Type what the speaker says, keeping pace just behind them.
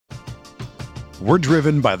We're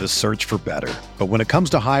driven by the search for better. But when it comes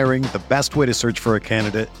to hiring, the best way to search for a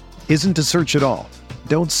candidate isn't to search at all.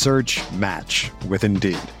 Don't search, match with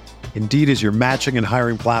Indeed. Indeed is your matching and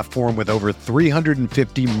hiring platform with over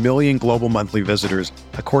 350 million global monthly visitors,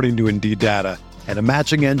 according to Indeed data, and a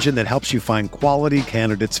matching engine that helps you find quality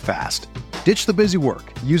candidates fast. Ditch the busy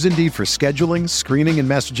work. Use Indeed for scheduling, screening, and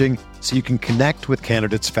messaging so you can connect with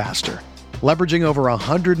candidates faster. Leveraging over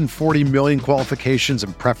 140 million qualifications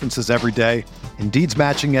and preferences every day, Indeed's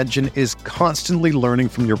matching engine is constantly learning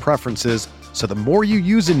from your preferences, so the more you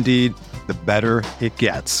use Indeed, the better it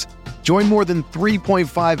gets. Join more than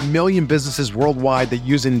 3.5 million businesses worldwide that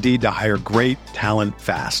use Indeed to hire great talent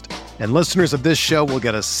fast. And listeners of this show will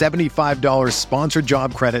get a $75 sponsored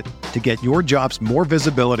job credit to get your jobs more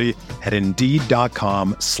visibility at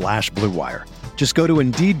Indeed.com/Blue Wire. Just go to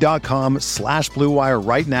Indeed.com/Blue Wire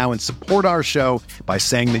right now and support our show by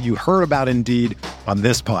saying that you heard about Indeed on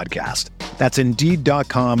this podcast. That's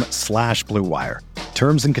Indeed.com/Blue Wire.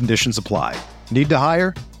 Terms and conditions apply. Need to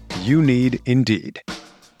hire? You need Indeed.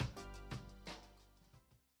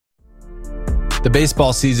 The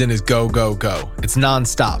baseball season is go, go, go. It's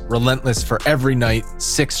nonstop, relentless for every night,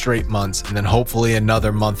 6 straight months, and then hopefully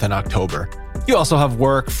another month in October. You also have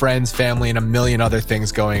work, friends, family, and a million other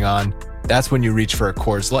things going on. That's when you reach for a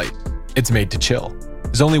Coors Light. It's made to chill.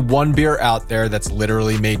 There's only one beer out there that's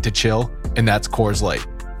literally made to chill, and that's Coors Light.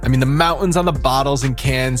 I mean, the mountains on the bottles and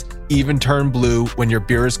cans even turn blue when your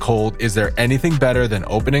beer is cold. Is there anything better than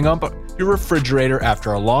opening up your refrigerator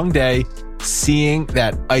after a long day, seeing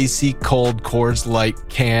that icy cold Coors Light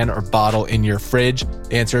can or bottle in your fridge?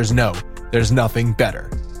 The answer is no. There's nothing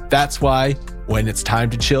better. That's why when it's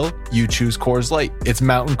time to chill, you choose Coors Light. It's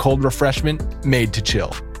mountain cold refreshment made to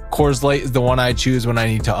chill. Coors Light is the one I choose when I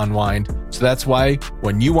need to unwind. So that's why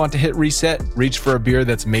when you want to hit reset, reach for a beer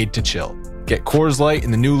that's made to chill. Get Coors Light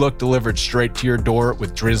in the new look delivered straight to your door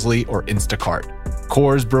with Drizzly or Instacart.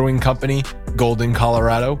 Coors Brewing Company, Golden,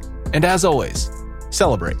 Colorado. And as always,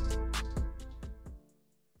 celebrate.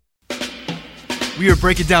 We are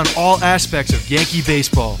breaking down all aspects of Yankee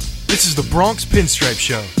baseball. This is the Bronx Pinstripe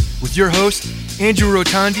Show with your hosts, Andrew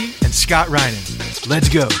Rotondi and Scott Reinen. Let's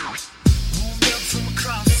go.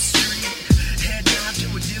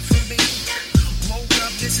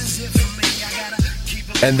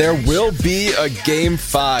 And there will be a Game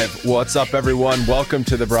 5. What's up, everyone? Welcome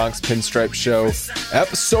to the Bronx Pinstripe Show,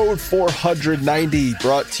 episode 490,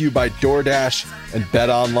 brought to you by DoorDash and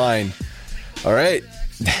BetOnline. All right.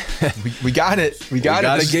 we got it. We got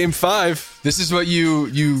a Game 5. This is what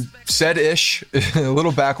you said-ish, a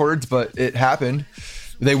little backwards, but it happened.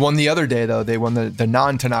 They won the other day, though. They won the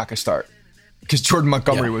non-Tanaka start because Jordan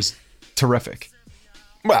Montgomery was terrific.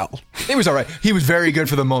 Well, he was all right. He was very good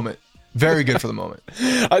for the moment. Very good for the moment.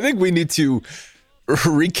 I think we need to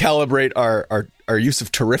recalibrate our use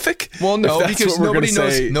of terrific. Well, no, because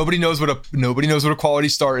nobody knows what a quality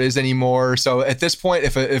start is anymore. So at this point,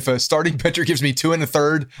 if a starting pitcher gives me 2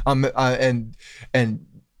 1/3,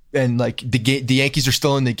 and like the Yankees are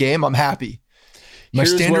still in the game, I'm happy. My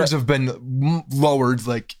standards have been lowered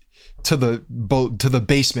like to the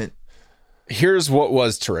basement. Here's what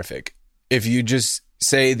was terrific. If you just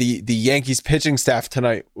say the Yankees pitching staff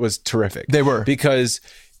tonight was terrific. They were. Because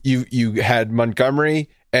you had Montgomery,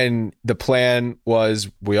 and the plan was,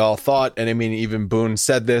 we all thought, and I mean, even Boone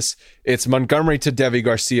said this, it's Montgomery to Deivi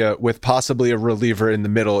Garcia with possibly a reliever in the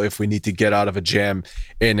middle if we need to get out of a jam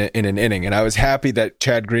in an inning. And I was happy that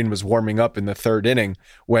Chad Green was warming up in the 3rd inning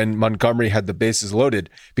when Montgomery had the bases loaded,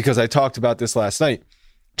 because I talked about this last night.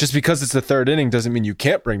 Just because it's the 3rd inning doesn't mean you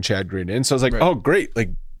can't bring Chad Green in. So I was like, Oh, great. Like,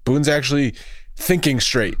 Boone's actually thinking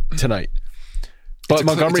straight tonight. But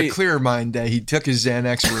Montgomery, it's a clear mind day. He took his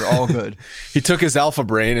Xanax. We're all good. He took his Alpha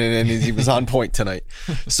Brain and he was on point tonight.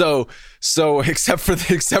 So except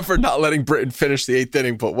for not letting Britton finish the 8th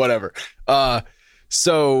inning, but whatever.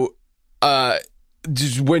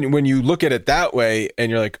 Just when you look at it that way, and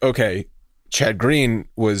you're like, okay, Chad Green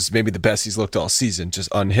was maybe the best he's looked all season, just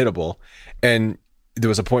unhittable. And there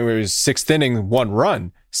was a point where it was 6th inning, 1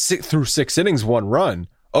 run, through 6 innings, 1 run.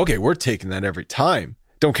 Okay, we're taking that every time.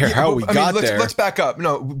 Don't care how we got there. Let's back up.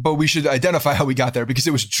 No, but we should identify how we got there, because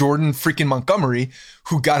it was Jordan freaking Montgomery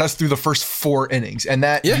who got us through the first 4 innings. And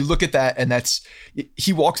you look at that, and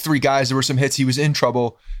he walked 3 guys. There were some hits. He was in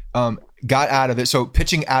trouble, got out of it. So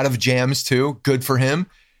pitching out of jams too, good for him.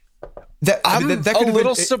 I'm a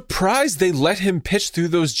little surprised they let him pitch through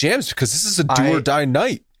those jams, because this is a do or die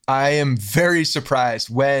night. I am very surprised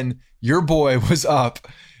when your boy was up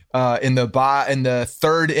in the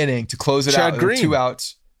 3rd inning to close it out with 2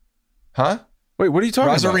 outs. Huh? Wait, what are you talking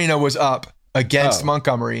about? Rosarino was up against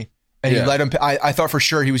Montgomery And he let him. I thought for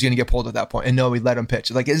sure he was going to get pulled at that point, and no, he let him pitch.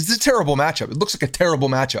 Like, it's a terrible matchup. It looks like a terrible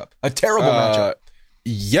matchup. A terrible matchup.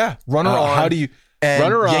 Yeah, runner on. How do you? And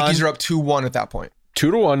runner Yankees on, are up 2-1 at that point.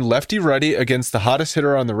 2-1, lefty ready against the hottest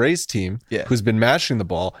hitter on the Rays team, who's been mashing the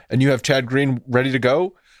ball, and you have Chad Green ready to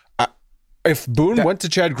go. If Boone went to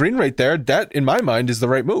Chad Green right there, that in my mind is the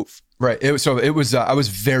right move. Right. It was. I was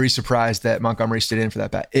very surprised that Montgomery stayed in for that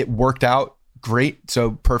bat. It worked out great,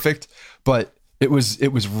 so perfect, but it was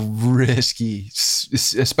risky,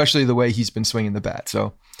 especially the way he's been swinging the bat.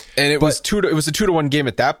 So, and it was a 2-1 game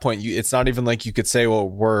at that point. It's not even like you could say, well,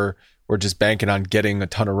 we're just banking on getting a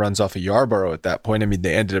ton of runs off of Yarborough at that point. I mean,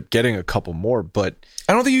 they ended up getting a couple more, but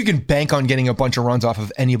I don't think you can bank on getting a bunch of runs off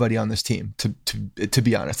of anybody on this team. To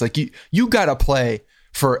be honest, like you got to play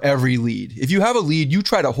for every lead. If you have a lead, you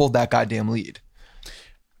try to hold that goddamn lead.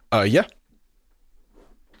 Yeah.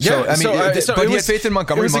 So, I mean, but he had faith in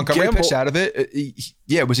Montgomery. Montgomery pitched out of it.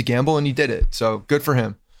 It was a gamble, and he did it. So good for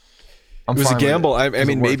him. It was a gamble. I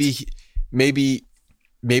mean, maybe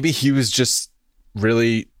he was just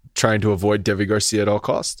really trying to avoid Deivi Garcia at all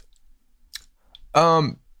cost.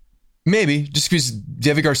 Maybe just because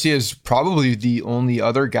Deivi Garcia is probably the only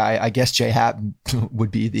other guy. I guess J Happ would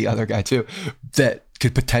be the other guy too that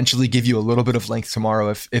could potentially give you a little bit of length tomorrow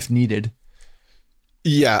if needed.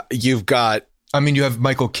 Yeah, you've got. I mean, you have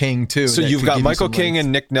Michael King too. So you've got Michael King and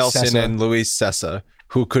Nick Nelson and Luis Sessa,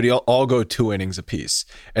 who could all go 2 innings apiece,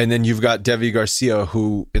 and then you've got Deivi Garcia,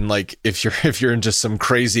 who in like if you're in just some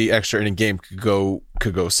crazy extra inning game could go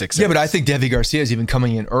 6. Yeah, but I think Deivi Garcia is even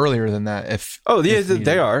coming in earlier than that.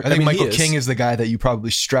 They are. I think Michael King is the guy that you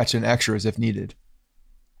probably stretch in extras if needed.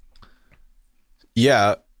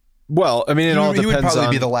 Yeah. Well, I mean, it all depends. He would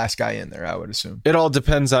probably be the last guy in there, I would assume. It all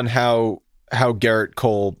depends on how Garrett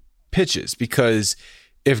Cole pitches, because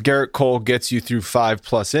if Garrett Cole gets you through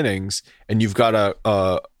 5+ innings and you've got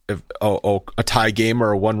a tie game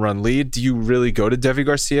or a 1-run lead, do you really go to Deivi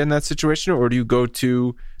Garcia in that situation, or do you go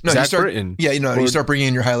to Zach Britton? Yeah, you start bringing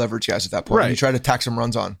in your high leverage guys at that point. Right. You try to tack some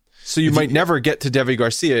runs on. So you might never get to Deivi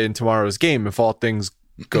Garcia in tomorrow's game if all things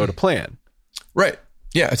go to plan. Right.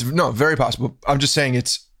 Yeah, it's very possible. I'm just saying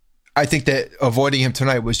I think that avoiding him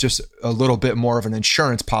tonight was just a little bit more of an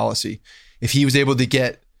insurance policy. If he was able to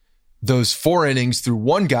get those 4 innings through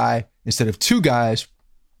one guy instead of 2 guys,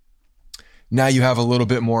 now you have a little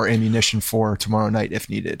bit more ammunition for tomorrow night if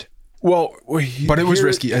needed. Well, but it was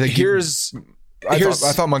risky. I think I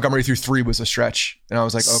thought Montgomery through 3 was a stretch, and I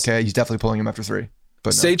was like, okay, he's definitely pulling him after 3.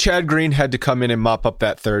 But say Chad Green had to come in and mop up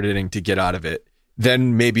that 3rd inning to get out of it,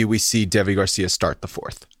 then maybe we see Deivi Garcia start the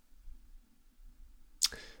 4th.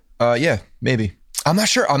 Yeah, maybe. I'm not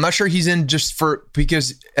sure he's in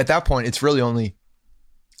because at that point it's really only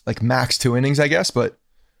like max 2 innings, I guess. But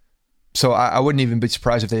so I wouldn't even be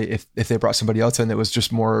surprised if they brought somebody else in that was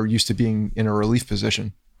just more used to being in a relief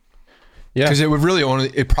position. Yeah, because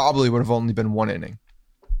it probably would have only been 1 inning.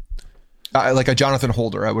 Like a Jonathan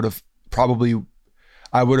Holder, I would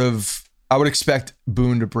expect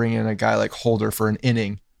Boone to bring in a guy like Holder for an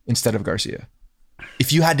inning instead of Garcia.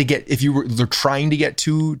 If you were trying to get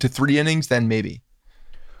 2 to 3 innings, then maybe.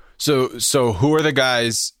 So who are the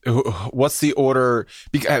guys? What's the order?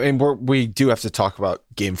 I mean, we do have to talk about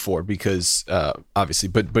Game 4 because obviously,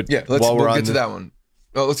 but yeah, we'll get to that one.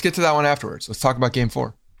 Well, let's get to that one afterwards. Let's talk about Game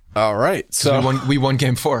 4. All right. So we won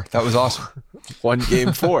Game 4. That was awesome. Won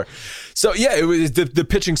Game 4. So yeah, it was the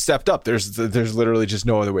pitching stepped up. There's literally just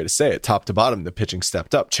no other way to say it. Top to bottom, the pitching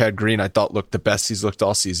stepped up. Chad Green, I thought, looked the best he's looked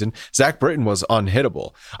all season. Zach Britton was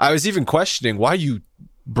unhittable. I was even questioning why you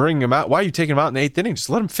bring him out. Why are you taking him out in the 8th inning? Just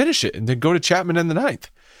let him finish it and then go to Chapman in the 9th.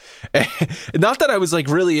 Not that I was like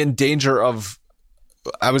really in danger of.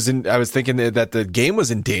 I was thinking that the game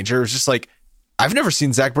was in danger. It was just like, I've never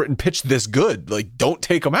seen Zach Britton pitch this good. Like, don't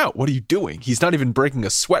take him out. What are you doing? He's not even breaking a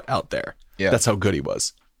sweat out there. Yeah, that's how good he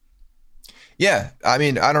was. Yeah, I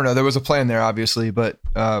mean, I don't know. There was a plan there, obviously, but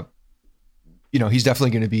he's definitely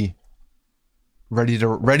going to be ready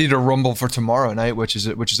to rumble for tomorrow night, which is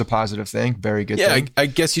a positive thing. Very good. Yeah, thing. I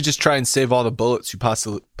guess you just try and save all the bullets you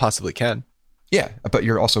possibly can. Yeah, but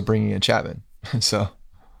you're also bringing in Chapman, so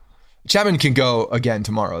Chapman can go again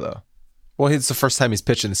tomorrow, though. Well, it's the first time he's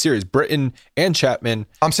pitched in the series. Britton and Chapman.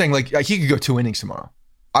 I'm saying like he could go 2 innings tomorrow.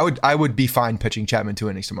 I would be fine pitching Chapman 2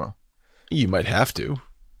 innings tomorrow. You might have to.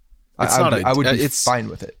 I would be fine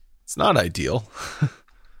with it. It's not ideal.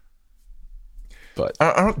 But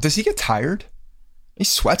I don't. Does he get tired? He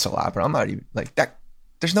sweats a lot, but I'm not even like that.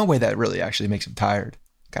 There's no way that really actually makes him tired.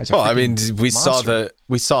 Guys. Well, I mean, we saw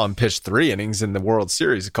him pitch 3 innings in the World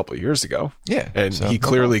Series a couple of years ago. Yeah, and he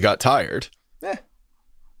clearly got tired. Yeah.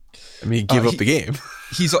 I mean, he gave up the game.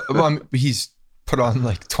 He's put on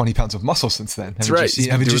like 20 pounds of muscle since then. That's right.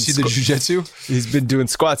 Haven't you seen the jiu-jitsu? He's been doing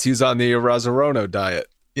squats. He's on the Razzarono diet.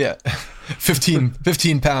 Yeah.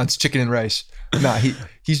 15 pounds, chicken and rice. Nah,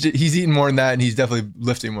 he's eating more than that, and he's definitely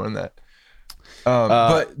lifting more than that.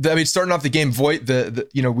 But I mean, starting off the game, Voit,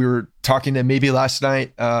 we were talking to maybe last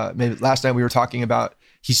night we were talking about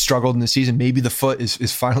he struggled in the season. Maybe the foot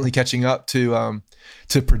is finally catching up to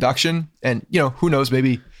production, and who knows,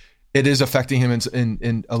 maybe it is affecting him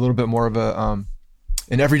in a little bit more of a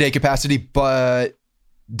an everyday capacity. But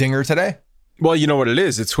dinger today. Well, you know what it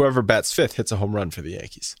is? It's whoever bats fifth hits a home run for the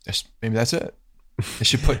Yankees. Maybe that's it. They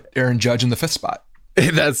should put Aaron Judge in the fifth spot.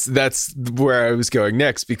 That's where I was going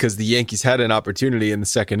next, because the Yankees had an opportunity in the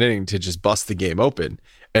second inning to just bust the game open,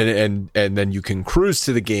 and then you can cruise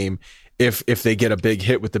to the game if they get a big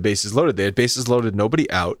hit with the bases loaded. They had bases loaded, nobody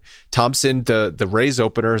out. Thompson, the Rays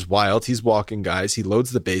opener, is wild. He's walking guys. He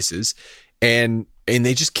loads the bases, and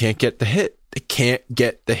they just can't get the hit. They can't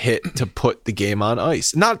get the hit to put the game on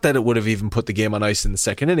ice. Not that it would have even put the game on ice in the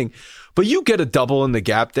second inning, but you get a double in the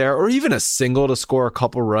gap there, or even a single to score a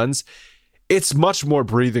couple runs. It's much more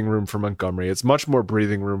breathing room for Montgomery. It's much more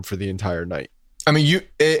breathing room for the entire night. I mean,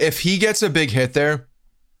 if he gets a big hit there,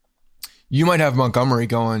 you might have Montgomery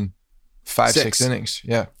going 5-6 innings.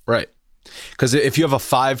 Yeah, right. Because if you have a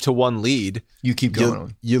 5-1 lead, you keep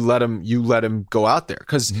going. You let him go out there.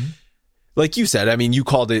 Because, like you said, I mean, you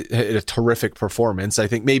called it a terrific performance. I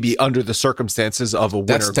think maybe under the circumstances of a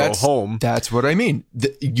winner go home. That's what I mean.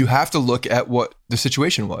 You have to look at what the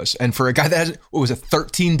situation was. And for a guy that has,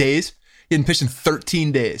 13 days? He hadn't pitched in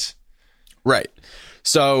 13 days. Right.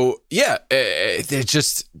 So, yeah, they're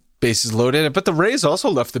just bases loaded. But the Rays also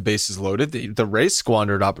left the bases loaded. The Rays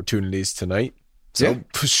squandered opportunities tonight. So,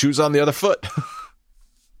 shoes on the other foot.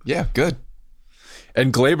 Yeah, good.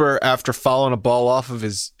 And Gleyber, after fouling a ball off of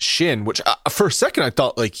his shin, which for a second I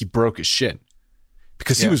thought like he broke his shin,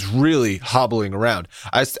 because he was really hobbling around.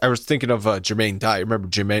 I was thinking of Jermaine Dye. Remember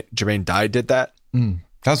Jermaine Dye did that? That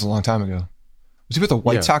was a long time ago. Was he with the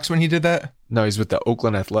White Sox when he did that? No, he's with the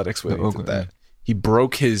Oakland Athletics when he did that. He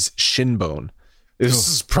broke his shin bone. This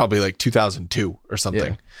is probably like 2002 or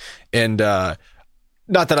something. Yeah. And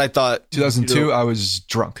not that I thought... 2002, I was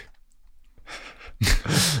drunk.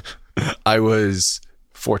 I was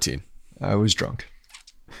 14. I was drunk.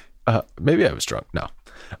 Maybe I was drunk. No.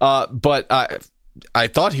 But I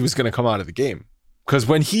thought he was going to come out of the game, because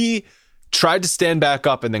when he tried to stand back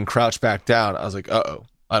up and then crouch back down, I was like, uh-oh.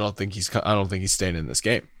 I don't think he's staying in this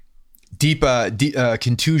game. Deep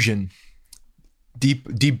contusion,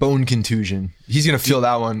 deep bone contusion. He's gonna feel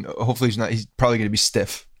that one. Hopefully he's not. He's probably gonna be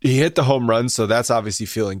stiff. He hit the home run, so that's obviously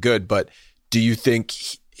feeling good. But do you think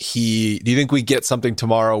we get something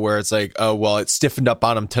tomorrow where it's like, oh well, it stiffened up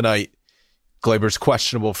on him tonight? Gleyber's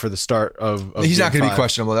questionable for the start of he's not going to be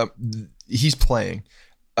questionable. He's playing,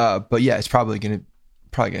 but yeah, it's probably going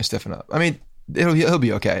to stiffen up. I mean, he'll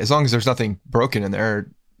be okay as long as there's nothing broken in there.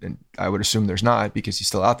 And I would assume there's not, because he's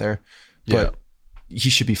still out there, but he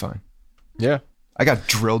should be fine. Yeah. I got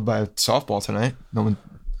drilled by a softball tonight.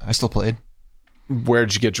 I still played.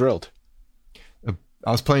 Where'd you get drilled? I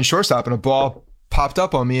was playing shortstop and a ball popped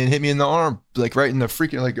up on me and hit me in the arm, like right in the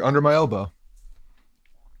freaking, like under my elbow.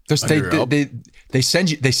 They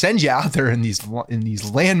send you out there in these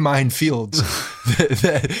landmine fields,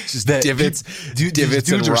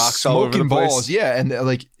 divots and rocks all over the balls. place. Yeah, and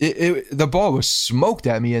like the ball was smoked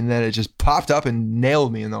at me, and then it just popped up and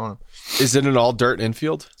nailed me in the arm. Is it an all dirt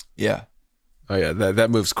infield? Yeah. Oh yeah, that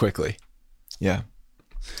moves quickly. Yeah,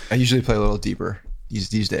 I usually play a little deeper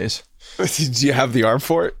these days. Do you have the arm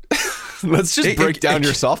for it? Let's just break down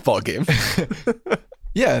your softball game.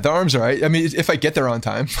 Yeah, the arm's all right. I mean, if I get there on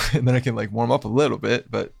time, and then I can like warm up a little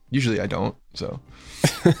bit, but usually I don't. So,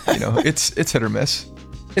 it's hit or miss.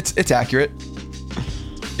 It's accurate.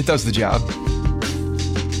 It does the job.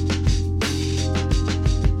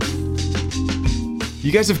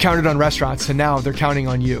 You guys have counted on restaurants, and now they're counting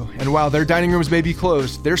on you. And while their dining rooms may be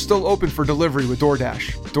closed, they're still open for delivery with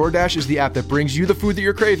DoorDash. DoorDash is the app that brings you the food that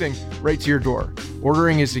you're craving right to your door.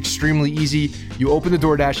 Ordering is extremely easy. You open the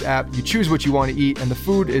DoorDash app, you choose what you want to eat, and the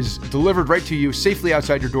food is delivered right to you safely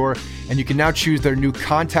outside your door. And you can now choose their new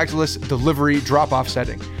contactless delivery drop-off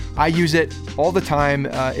setting. I use it all the time.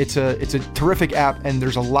 It's a terrific app, and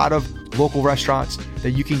there's a lot of local restaurants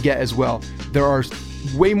that you can get as well. There are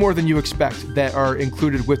way more than you expect that are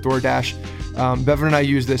included with DoorDash. Bevan and I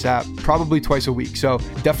use this app probably twice a week. So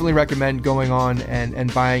definitely recommend going on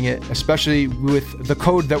and buying it, especially with the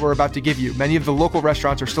code that we're about to give you. Many of the local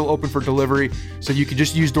restaurants are still open for delivery. So you can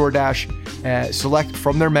just use DoorDash, select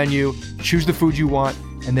from their menu, choose the food you want,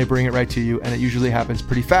 and they bring it right to you, and it usually happens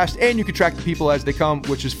pretty fast, and you can track the people as they come,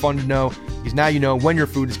 which is fun to know, because now you know when your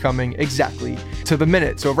food is coming exactly to the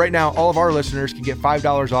minute. So right now, all of our listeners can get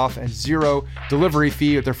 $5 off and zero delivery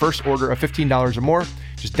fee at their first order of $15 or more.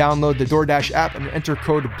 Just download the DoorDash app and enter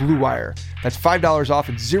code BLUEWIRE. That's $5 off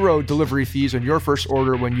and zero delivery fees on your first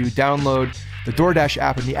order when you download the DoorDash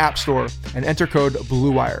app in the App Store and enter code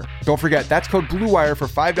BLUEWIRE. Don't forget, that's code BLUEWIRE for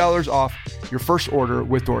 $5 off your first order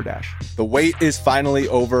with DoorDash. The wait is finally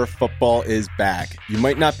over. Football is back. You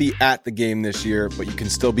might not be at the game this year, but you can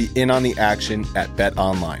still be in on the action at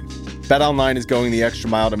BetOnline. BetOnline is going the extra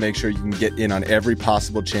mile to make sure you can get in on every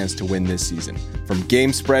possible chance to win this season. From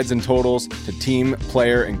game spreads and totals to team,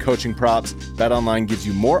 player, and coaching props, BetOnline gives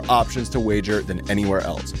you more options to wager than anywhere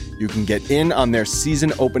else. You can get in on their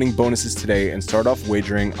season opening bonuses today and start off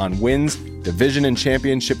wagering on wins, division, and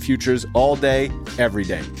championship futures all day, every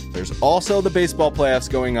day. There's also the baseball playoffs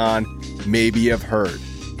going on. Maybe you've heard.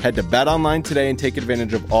 Head to BetOnline today and take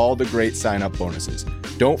advantage of all the great sign-up bonuses.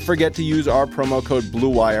 Don't forget to use our promo code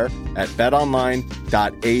BLUEWIRE at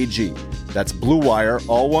betonline.ag. That's BLUEWIRE,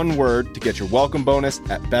 all one word, to get your welcome bonus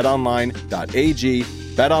at betonline.ag.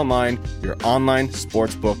 BetOnline, your online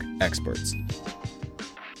sportsbook experts.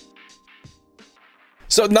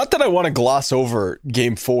 So not that I want to gloss over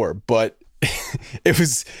Game 4, but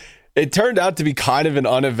it turned out to be kind of an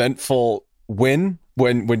uneventful win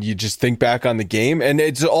when you just think back on the game. And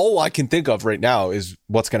it's all I can think of right now is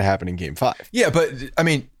what's going to happen in Game 5. Yeah, but I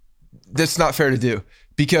mean, that's not fair to do,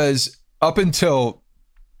 because up until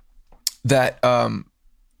that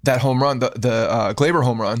home run, the Glaber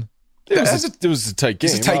home run, it was a tight game.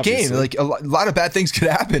 It's a tight game. Like a lot of bad things could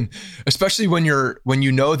happen, especially when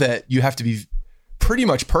you know that you have to be pretty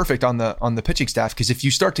much perfect on the pitching staff, because if you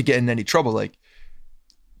start to get in any trouble, like,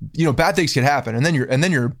 you know, bad things can happen, and then you're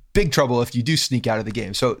in big trouble if you do sneak out of the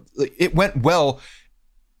game. So like, it went well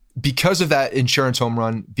because of that insurance home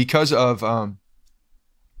run, because of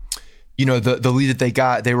you know, the lead that they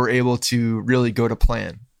got. They were able to really go to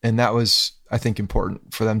plan, and that was, I think,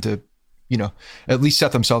 important for them to, you know, at least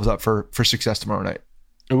set themselves up for success tomorrow night.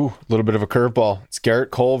 Ooh, a little bit of a curveball. It's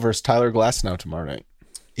Garrett Cole versus Tyler Glasnow tomorrow night.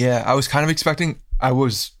 Yeah, I was kind of expecting. I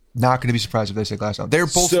was not going to be surprised if they said Glasnow. They're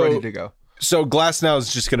both ready to go. So Glasnow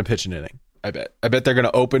is just going to pitch an inning, I bet. I bet they're going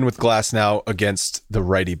to open with Glasnow against the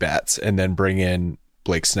righty bats and then bring in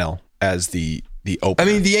Blake Snell as the opener.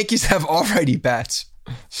 I mean, the Yankees have all righty bats,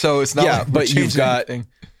 so it's not. Yeah, like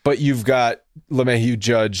but you've got LeMahieu,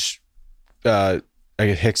 Judge,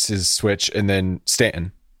 Hicks's switch, and then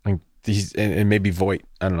Stanton, and maybe Voit.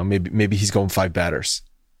 I don't know. Maybe he's going 5 batters.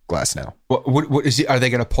 Glasnow. What is he? Are they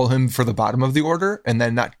going to pull him for the bottom of the order and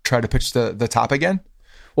then not try to pitch the top again?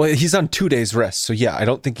 Well, he's on 2 days rest, so yeah, I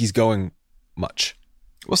don't think he's going much.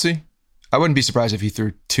 We'll see. I wouldn't be surprised if he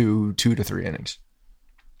threw 2 to 3 innings.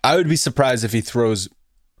 I would be surprised if he throws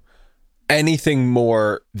anything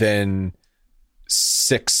more than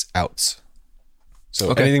 6 outs.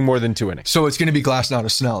 So anything more than 2 innings. So it's going to be Glasnow to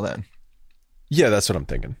Snell then. Yeah, that's what I'm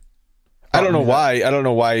thinking. I don't know why. I don't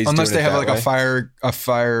know why he's unless doing they have like way. a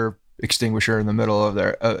fire extinguisher in the middle of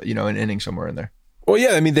their an inning somewhere in there. Well,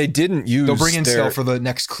 yeah, I mean, they didn't use. They'll bring in Snell for the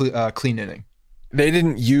next clean inning. They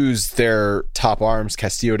didn't use their top arms.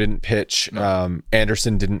 Castillo didn't pitch. No.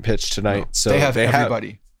 Anderson didn't pitch tonight. No. So they have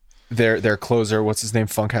everybody. Their closer, what's his name?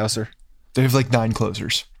 Funkhauser. They have like 9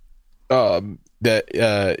 closers. The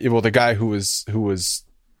guy who was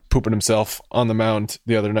pooping himself on the mound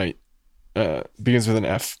the other night begins with an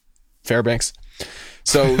F. Fairbanks.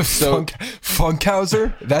 So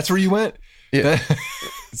Funkhauser. That's where you went. Yeah.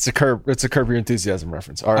 It's a Curb Your Enthusiasm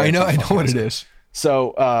reference. All right, I know what it is.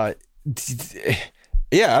 So,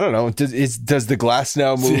 yeah, I don't know. Does the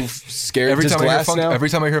Glasnow move scare? Every time I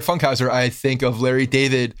hear Funkhauser, I think of Larry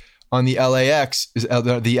David on the LAX. Is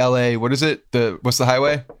the LA? What is it? What's the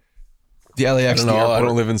highway? The LAX. I don't know. I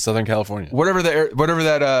don't live in Southern California. Whatever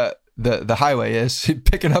that the highway is,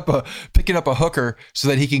 picking up a hooker so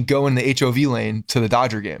that he can go in the HOV lane to the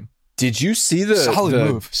Dodger game. Did you see the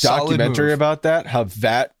documentary about that? How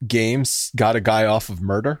that game got a guy off of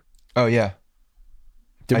murder? Oh yeah.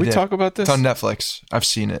 Did we talk about this? It's on Netflix. I've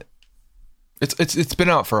seen it. It's been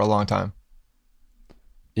out for a long time.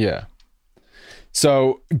 Yeah.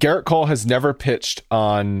 So Garrett Cole has never pitched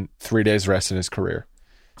on 3 days rest in his career.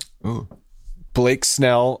 Ooh. Blake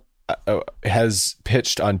Snell has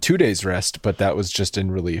pitched on 2 days rest, but that was just in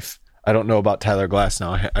relief. I don't know about Tyler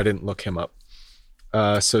Glasnow. I didn't look him up.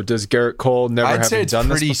 So does Garrett Cole never have done this before? I'd say it's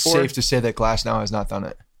pretty safe to say that Glasnow has not done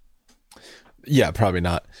it. Yeah, probably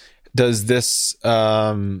not. Does this, what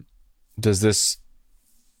are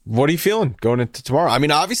you feeling going into tomorrow? I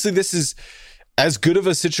mean, obviously this is, as good of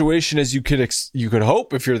a situation as you could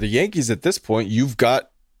hope if you're the Yankees at this point. You've got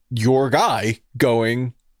your guy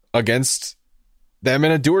going against them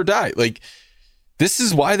in a do or die. Like, this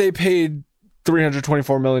is why they paid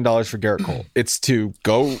 $324 million for Garrett Cole. It's to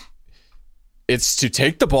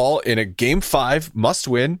take the ball in a game 5 must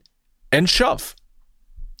win and shove.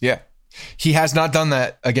 Yeah. He has not done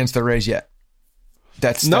that against the Rays yet.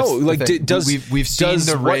 We've seen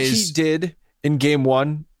the Rays. What he did in game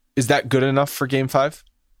 1, is that good enough for game 5?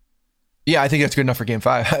 Yeah, I think that's good enough for game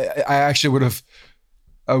 5. I actually would have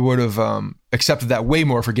accepted that way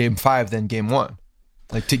more for game 5 than game 1.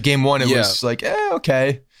 Like, to game 1, it was like,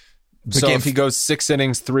 okay. But so if he goes 6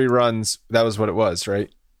 innings, 3 runs, that was what it was, right?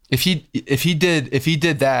 If he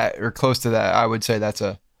did that or close to that, I would say that's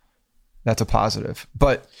a positive.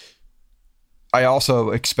 But I also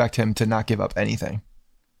expect him to not give up anything.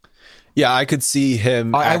 Yeah, I could see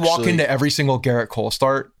him. I walk into every single Garrett Cole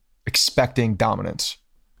start expecting dominance.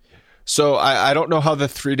 So I don't know how the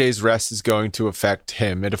 3 days rest is going to affect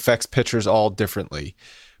him. It affects pitchers all differently.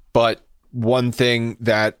 But one thing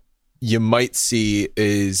that you might see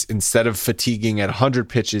is, instead of fatiguing at 100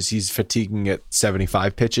 pitches, he's fatiguing at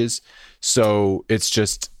 75 pitches. So it's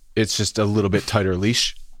just a little bit tighter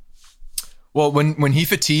leash. Well, when he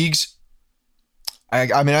fatigues,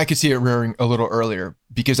 I mean, I could see it rearing a little earlier,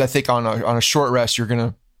 because I think on a short rest, you're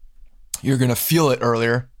gonna feel it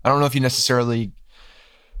earlier. I don't know if you necessarily,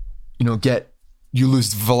 you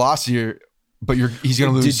lose velocity, but he's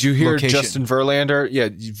gonna lose. Did you hear location. Justin Verlander? Yeah,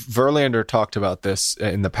 Verlander talked about this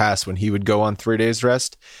in the past when he would go on 3 days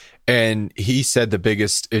rest, and he said the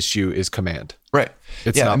biggest issue is command. Right.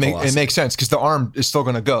 It's not velocity. It makes sense, because the arm is still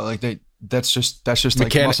gonna go. Like that's just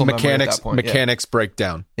like muscle memory at that point. Mechanics break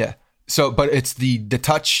down. Yeah. So, but it's the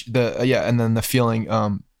touch, and then the feeling,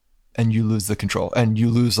 and you lose the control, and you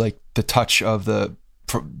lose like the touch of the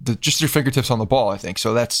just your fingertips on the ball, I think.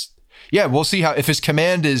 So we'll see if his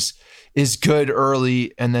command is good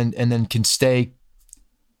early, and then can stay.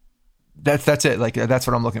 That's it. Like, that's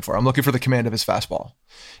what I'm looking for. I'm looking for the command of his fastball.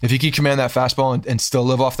 If he can command that fastball and still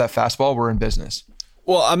live off that fastball, we're in business.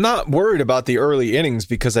 Well, I'm not worried about the early innings,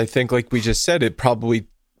 because I think, like we just said, it probably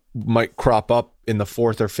might crop up in the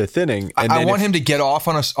 4th or 5th inning. And I want him to get off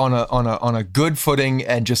on a good footing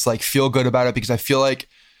and just like feel good about it, because I feel like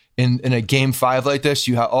in a game 5 like this,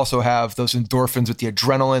 you also have those endorphins with the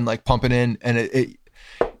adrenaline like pumping in, and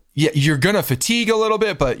you're gonna fatigue a little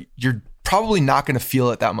bit, but you're probably not gonna feel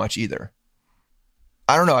it that much either.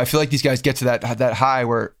 I don't know. I feel like these guys get to that high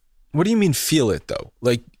where. What do you mean feel it though?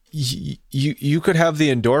 Like, you could have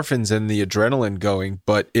the endorphins and the adrenaline going,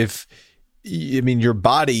 but your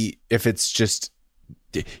body,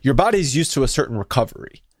 your body's used to a certain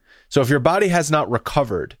recovery. So if your body has not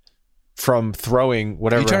recovered from throwing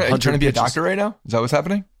whatever, are you trying to be a pitches, doctor right now? Is that what's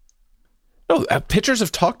happening? No, pitchers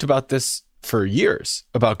have talked about this for years,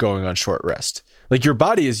 about going on short rest. Like, your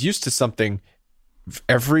body is used to something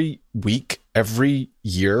every week, every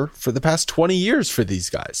year for the past 20 years for these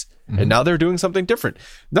guys. Mm-hmm. And now they're doing something different. I'm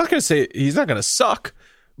not going to say he's not going to suck,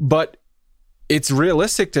 but it's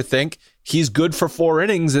realistic to think he's good for 4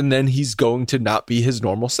 innings and then he's going to not be his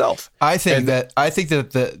normal self. I think that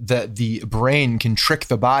the brain can trick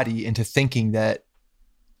the body into thinking that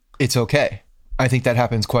it's okay. I think that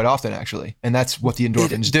happens quite often, actually, and that's what the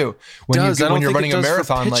endorphins do. When you're running a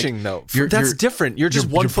marathon, pitching, like that's different. You're just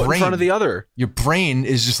one foot in front of the other. Your brain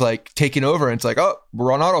is just like taking over, and it's like, oh,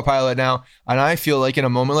 we're on autopilot now. And I feel like in a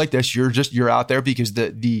moment like this, you're out there because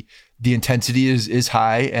the intensity is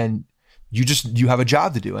high, and you have a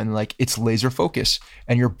job to do, and like it's laser focus,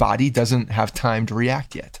 and your body doesn't have time to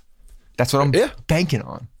react yet. That's what I'm banking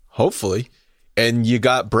on. Hopefully. And you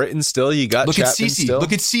got Britton still. You got Chapman still.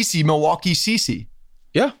 Look at CeCe, Milwaukee CeCe.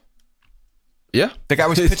 Yeah. Yeah. The guy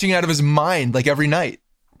was pitching out of his mind like every night.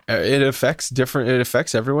 It affects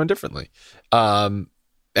everyone differently.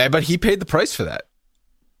 But he paid the price for that.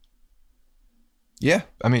 Yeah.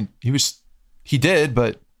 I mean, he did,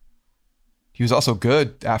 but he was also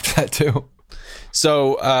good after that too.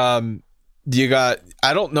 So I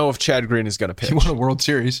don't know if Chad Green is going to pitch. He won a World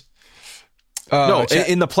Series.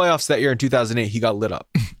 In the playoffs that year in 2008, he got lit up.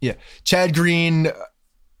 Yeah. Chad Green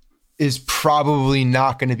is probably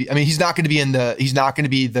not going to be, I mean, he's not going to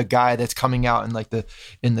be the guy that's coming out in the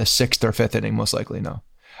 6th or 5th inning, most likely. No,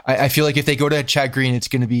 I feel like if they go to Chad Green, it's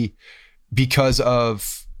going to be because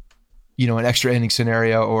of, an extra inning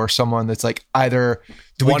scenario, or someone that's like, either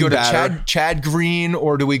do we go to Chad Green,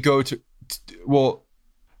 or do we go to, well,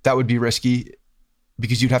 that would be risky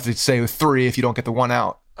because you'd have to say with 3 if you don't get the 1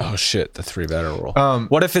 out. Oh shit, the 3-batter rule.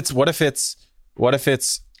 What if it's I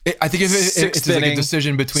think it's like a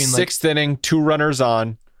decision between 6th inning, 2 runners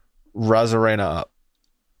on, Rosarena up.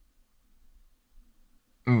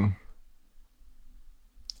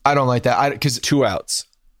 I don't like that because 2 outs.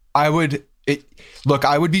 I would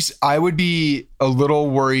be a little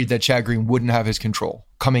worried that Chad Green wouldn't have his control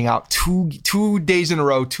coming out two days in a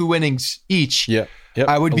row, 2 innings each. Yeah. Yep.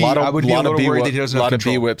 I would be a little worried that he doesn't have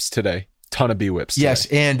control. A lot of B whips today. Ton of B whips today. Yes,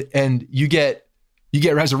 and you get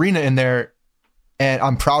Rosarena in there, and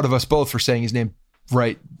I'm proud of us both for saying his name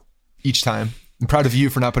right each time. I'm proud of you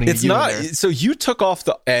for not putting it's a U not in there. So you took off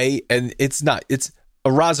the A, and it's not. It's a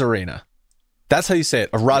Rosarena. That's how you say it.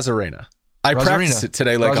 A Rosarena. I practiced it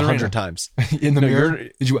today like 100 times. In the mirror?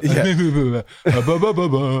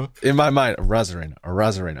 In my mind, a Rosarena.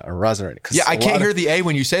 Yeah, I can't hear the A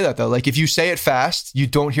when you say that, though. Like, if you say it fast, you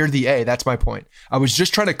don't hear the A. That's my point. I was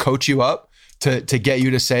just trying to coach you up to get you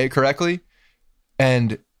to say it correctly,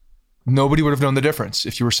 and nobody would have known the difference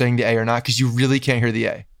if you were saying the A or not, because you really can't hear the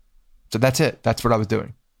A. So that's it. That's what I was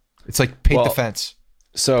doing. It's like paint the fence.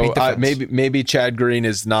 So maybe Chad Green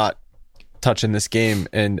is not touching this game,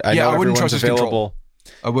 and I know everyone's available.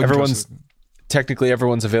 Everyone's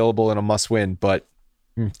available in a must win, but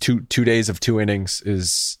 2 days of 2 innings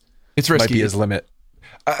it's risky. Might be his limit.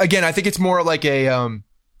 Again, I think it's more like a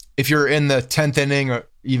if you're in the 10th inning, or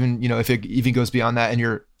even if it even goes beyond that, and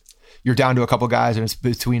you're down to a couple guys, and it's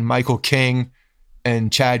between Michael King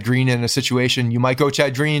and Chad Green in a situation, you might go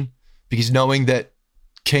Chad Green because knowing that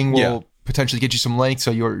King will potentially get you some length, so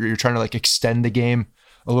you're trying to like extend the game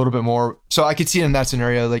a little bit more. So I could see it in that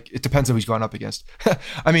scenario. Like, it depends on who he's going up against.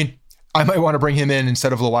 I mean, I might want to bring him in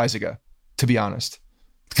instead of Loaizaga, to be honest,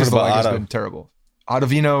 because Loaiza's been terrible.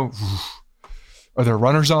 Ottavino, are there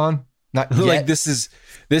runners on? Not yet. Like this is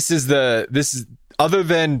other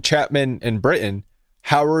than Chapman and Britton.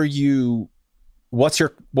 How are you? What's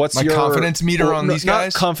your confidence meter on these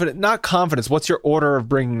guys? Not confidence. What's your order of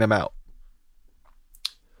bringing them out?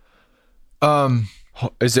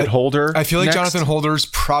 Is it Holder? I feel like next? Jonathan Holder's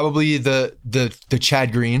probably the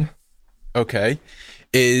Chad Green. Okay.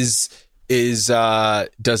 Does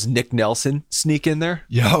Nick Nelson sneak in there?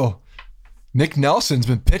 Yo, Nick Nelson's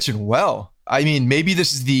been pitching well. I mean, maybe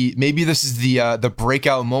this is the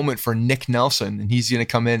breakout moment for Nick Nelson, and he's gonna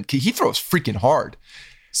come in. He throws freaking hard.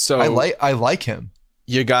 So I like him.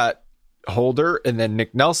 You got Holder and then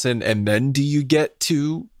Nick Nelson, and then do you get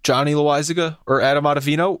to Johnny Loaizaga or Adam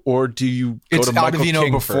Ottavino, or do you go to Michael Ottavino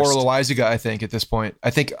King before first? Loaizaga? I think at this point, I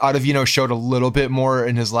think Ottavino showed a little bit more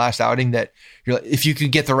in his last outing that if you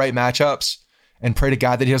could get the right matchups and pray to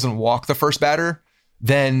God that he doesn't walk the first batter,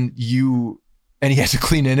 and he has a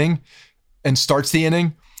clean inning and starts the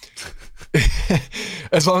inning.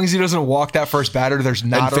 As long as he doesn't walk that first batter, there's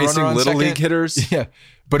not a runner on second. Little league hitters. Yeah,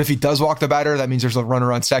 but if he does walk the batter, that means there's a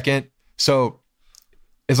runner on second. So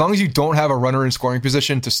as long as you don't have a runner in scoring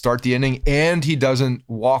position to start the inning and he doesn't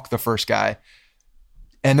walk the first guy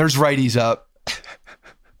and there's righties up,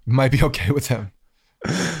 you might be okay with him.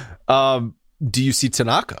 Do you see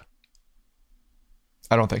Tanaka?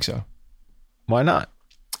 I don't think so. Why not?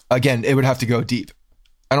 Again, it would have to go deep.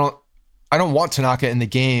 I don't want Tanaka in the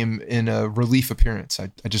game in a relief appearance. I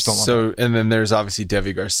just don't want that. And then there's obviously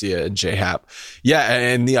Devi Garcia and J Happ. Yeah,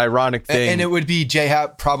 and the ironic thing... And it would be J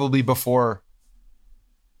Happ probably before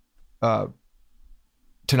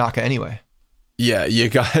Tanaka anyway. Yeah, you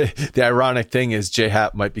got the ironic thing is J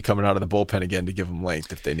Happ might be coming out of the bullpen again to give them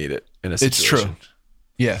length if they need it in a situation. It's true.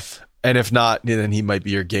 Yeah. And if not, then he might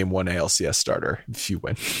be your game 1 ALCS starter if you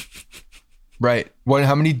win. Right.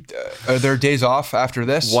 How many are there days off after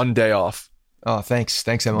this? 1 day off. Oh, thanks,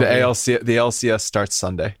 MLB. The LCS starts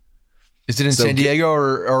Sunday. Is it in San Diego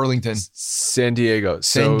or Arlington? San Diego.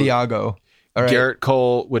 San Diego. All right. Garrett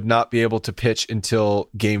Cole would not be able to pitch until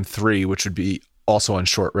game 3, which would be also on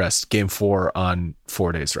short rest. Game 4 on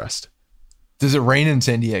 4 days rest. Does it rain in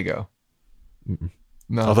San Diego? Mm-mm.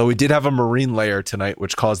 No. Although we did have a marine layer tonight,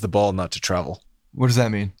 which caused the ball not to travel. What does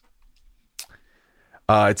that mean?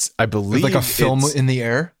 I believe like a film in the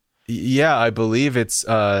air. Yeah, I believe it's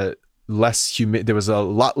less humid. There was a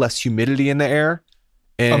lot less humidity in the air.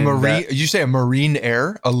 And a marine? Did you say a marine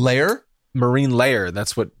air? A layer? Marine layer.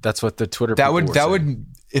 That's what the Twitter. That would.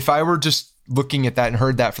 If I were just looking at that and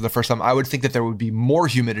heard that for the first time, I would think that there would be more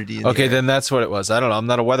humidity. In the air. Then that's what it was. I don't know. I'm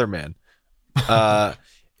not a weatherman.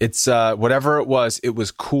 It's whatever it was. It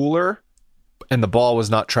was cooler. And the ball was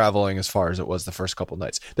not traveling as far as it was the first couple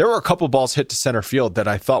nights. There were a couple balls hit to center field that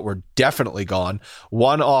I thought were definitely gone.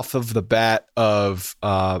 One off of the bat of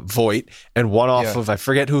Voit, and one off of, I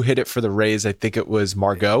forget who hit it for the Rays. I think it was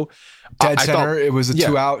Margot. Dead center. It was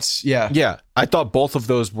 2 outs. Yeah. Yeah. I thought both of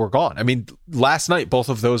those were gone. I mean, last night, both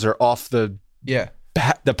of those are off the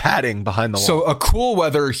padding behind the wall. So a cool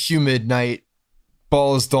weather, humid night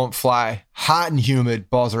balls don't fly. Hot and humid,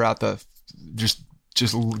 balls are out just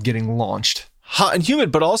getting launched. Hot and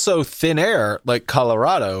humid, but also thin air, like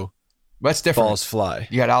Colorado. That's different. Balls fly.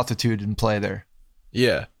 You got altitude in play there.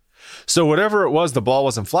 Yeah. So whatever it was, the ball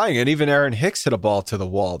wasn't flying, and even Aaron Hicks hit a ball to the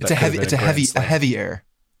wall. It's a heavy air.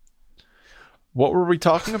 What were we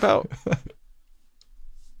talking about?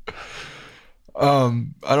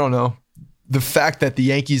 I don't know. The fact that the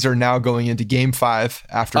Yankees are now going into Game 5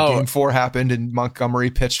 after Game 4 happened and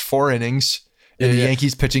Montgomery pitched 4 innings, and the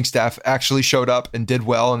Yankees pitching staff actually showed up and did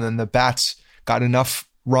well, and then the bats got enough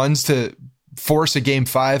runs to force a Game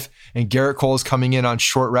 5, and Garrett Cole is coming in on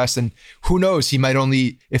short rest, and who knows, he might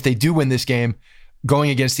only, if they do win this game, going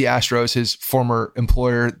against the Astros, his former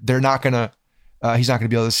employer, he's not going to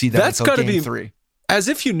be able to see that until Game 3. As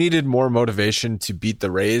if you needed more motivation to beat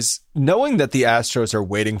the Rays, knowing that the Astros are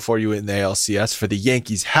waiting for you in the ALCS for the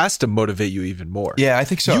Yankees has to motivate you even more. Yeah, I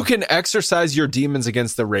think so. You can exercise your demons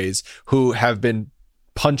against the Rays, who have been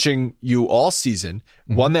punching you all season,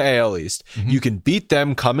 won the AL East. You can beat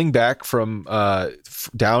them coming back from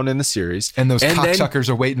down in the series. And those cocksuckers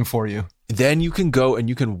are waiting for you. Then you can go and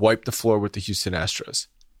you can wipe the floor with the Houston Astros.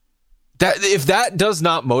 If that does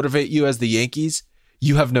not motivate you as the Yankees,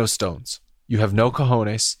 you have no stones. You have no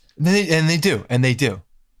cojones. And they do.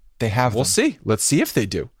 They have We'll see. Let's see if they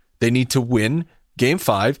do. They need to win Game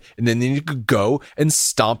 5, and then they need to go and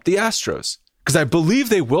stomp the Astros. Because I believe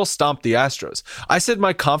they will stomp the Astros. I said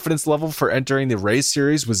my confidence level for entering the Rays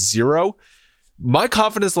series was 0. My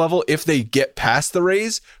confidence level, if they get past the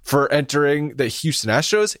Rays for entering the Houston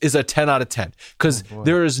Astros, is a 10 out of 10. Because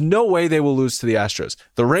there is no way they will lose to the Astros.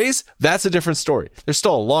 The Rays, that's a different story. There's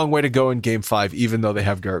still a long way to go in Game 5, even though they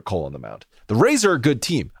have Garrett Cole on the mound. The Rays are a good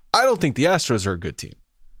team. I don't think the Astros are a good team.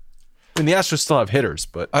 I mean, the Astros still have hitters,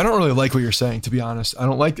 but I don't really like what you're saying, to be honest. I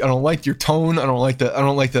don't like your tone. I don't like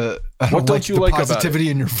the positivity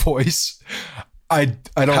in your voice. I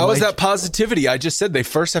don't. How is that positivity? I just said they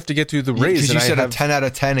first have to get through the Rays. Because you said a 10 out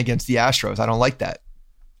of 10 against the Astros. I don't like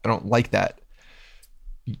that.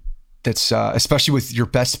 That's especially with your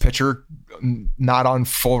best pitcher not on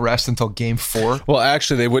full rest until Game 4. Well,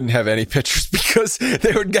 actually, they wouldn't have any pitchers because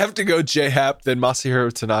they would have to go J-Hap, then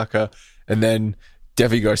Masahiro Tanaka, and then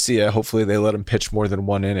Devi Garcia. Hopefully, they let him pitch more than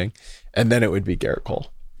 1 inning, and then it would be Garrett Cole.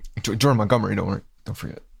 Jordan Montgomery, don't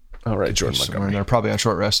forget. All right, Jordan Montgomery. They're probably on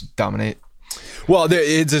short rest, dominate. Well,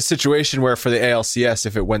 it's a situation where for the ALCS,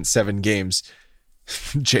 if it went 7 games,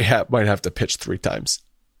 J-Hap might have to pitch 3 times.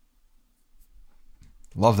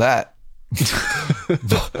 Love that.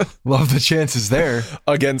 Love the chances there.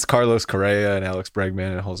 Against Carlos Correa and Alex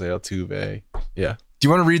Bregman and Jose Altuve. Yeah. Do you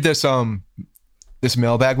want to read this this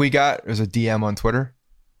mailbag we got? It was a DM on Twitter.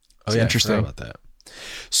 It's interesting. I forgot about that.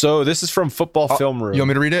 So this is from Football Film Room. You want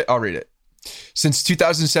me to read it? I'll read it. Since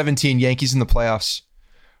 2017, Yankees in the playoffs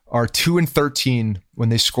are 2-13 when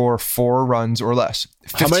they score 4 runs or less.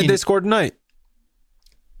 15, how many did they score tonight?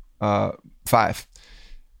 5.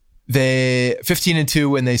 They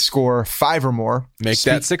 15-2 when they score 5 or more. Make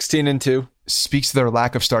that 16-2. Speaks to their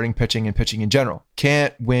lack of starting pitching and pitching in general.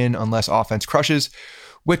 Can't win unless offense crushes,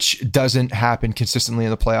 which doesn't happen consistently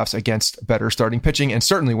in the playoffs against better starting pitching, and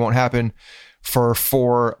certainly won't happen for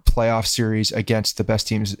 4 playoff series against the best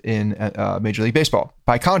teams in Major League Baseball.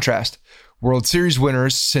 By contrast, World Series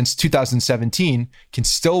winners since 2017 can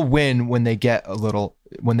still win when they get little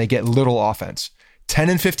offense.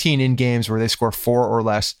 10-15 in games where they score 4 or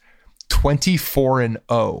less.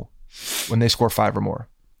 24-0 when they score 5 or more.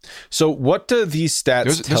 So what do these stats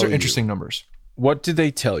tell you? Those are interesting numbers. What do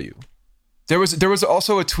they tell you? There was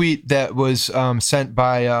also a tweet that was sent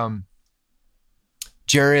by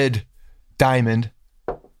Jared Diamond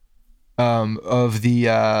of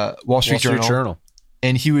the Wall Street Journal.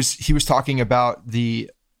 And he was talking about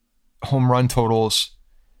the home run totals.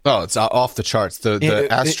 Oh, it's off the charts. The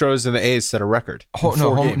Astros and the A's set a record.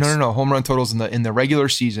 Home run totals in the regular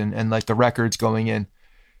season and like the records going in.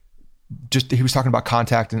 Just he was talking about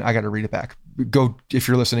contact, and I got to read it back. Go if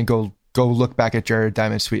you're listening. Go look back at Jared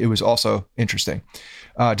Diamond's tweet. It was also interesting.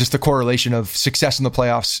 Just the correlation of success in the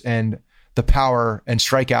playoffs and the power and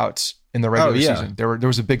strikeouts in the regular season. There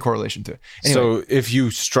was a big correlation to it. Anyway, so if you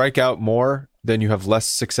strike out more, then you have less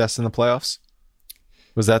success in the playoffs.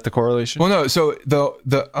 Was that the correlation? Well, no. So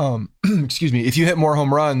the excuse me. If you hit more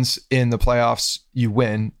home runs in the playoffs, you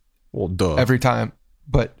win. Well, duh. Every time.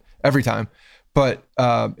 But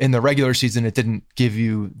in the regular season, it didn't give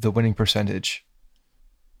you the winning percentage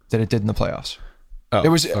that it did in the playoffs. Oh, it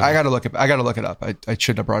was. Okay. I gotta look it up. I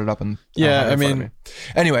shouldn't have brought it up.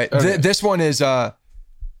 Anyway, this one is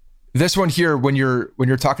This one here, when you're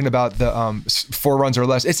talking about the 4 runs or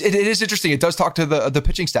less, it is interesting. It does talk to the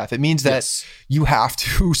pitching staff. It means that you have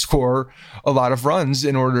to score a lot of runs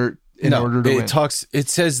in order to win. It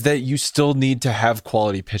says that you still need to have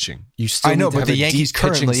quality pitching. You still need to have the Yankees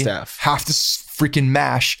currently staff. Have to freaking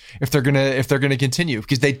mash if they're gonna continue,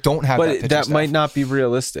 because they don't have that pitching staff. Might not be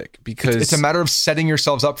realistic, because it's a matter of setting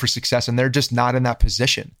yourselves up for success, and they're just not in that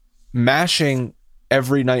position. Mashing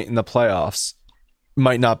every night in the playoffs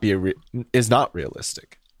is not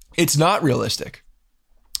realistic. It's not realistic.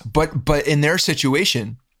 But in their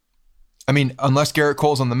situation, I mean, unless Garrett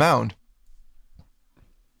Cole's on the mound.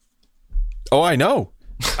 Oh, I know.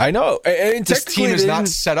 And this team is not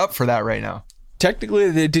set up for that right now. Technically,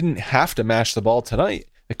 they didn't have to mash the ball tonight.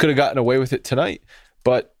 They could have gotten away with it tonight.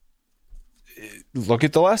 But look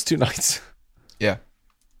at the last 2 nights. Yeah.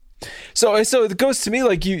 So it goes to me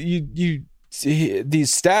like you see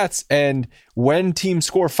these stats, and when teams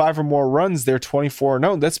score 5 or more runs, they're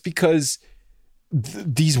 24-0. That's because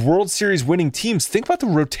these World Series winning teams, think about the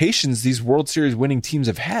rotations these World Series winning teams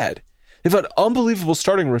have had. They've had unbelievable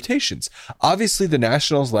starting rotations. Obviously, the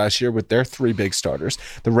Nationals last year with their 3 big starters.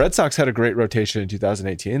 The Red Sox had a great rotation in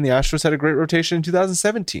 2018. And the Astros had a great rotation in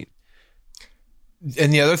 2017.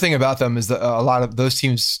 And the other thing about them is that a lot of those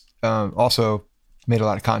teams also made a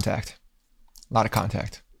lot of contact.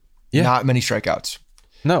 Yeah. Not many strikeouts.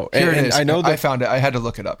 No. Here it is. I know that I found it. I had to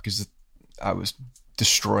look it up because I was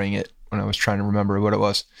destroying it when I was trying to remember what it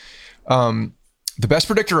was. The best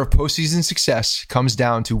predictor of postseason success comes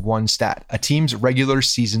down to one stat: a team's regular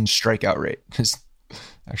season strikeout rate. Is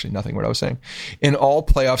actually nothing what I was saying. In all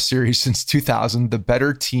playoff series since 2000, the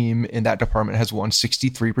better team in that department has won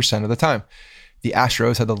 63% of the time. The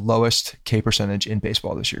Astros had the lowest K percentage in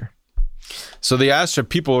baseball this year. So the Astros,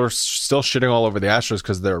 people are still shitting all over the Astros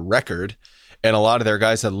because of their record, and a lot of their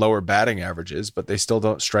guys had lower batting averages, but they still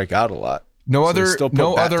don't strike out a lot. No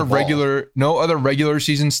other regular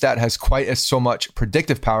season stat has quite so much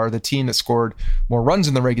predictive power. The team that scored more runs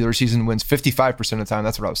in the regular season wins 55% of the time.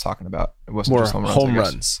 That's what I was talking about. It wasn't more just home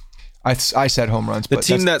runs. I said home runs. The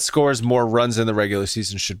team that scores more runs in the regular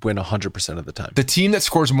season should win 100% of the time. The team that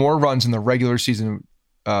scores more runs in the regular season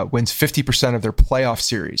wins 50% of their playoff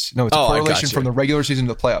series. No, it's a correlation from the regular season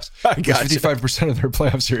to the playoffs. 55% of their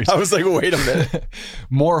playoff series. I was like, wait a minute.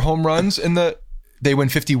 More home runs they win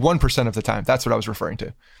 51% of the time. That's what I was referring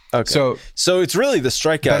to. Okay. So it's really the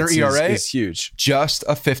strikeouts better ERA is huge. Just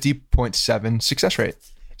a 50.7 success rate.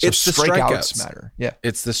 So it's the strikeouts matter. Yeah.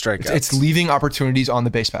 It's the strikeouts. It's leaving opportunities on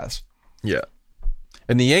the base paths. Yeah.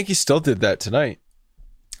 And the Yankees still did that tonight.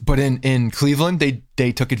 But in Cleveland,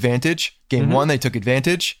 they took advantage. Game 1, they took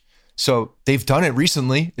advantage. So they've done it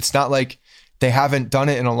recently. It's not like they haven't done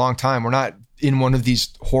it in a long time. We're not in one of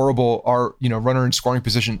these horrible runner in scoring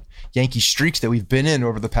position Yankee streaks that we've been in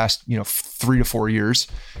over the past 3 to 4 years,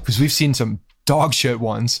 because we've seen some dog shit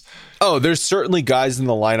ones. Oh, there's certainly guys in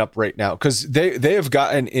the lineup right now, because they have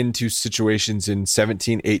gotten into situations in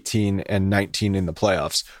 17, 18, and 19 in the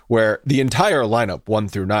playoffs where the entire lineup 1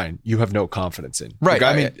 through 9 you have no confidence in. Right.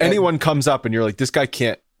 I mean, anyone comes up and you're like, this guy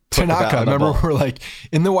can't. Tanaka, remember, we're like,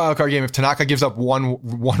 in the wild card game, if Tanaka gives up one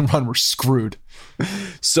run, we're screwed.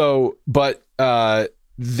 So, but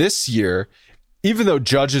this year, even though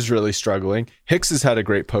Judge is really struggling, Hicks has had a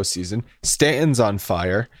great postseason. Stanton's on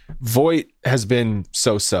fire. Voit has been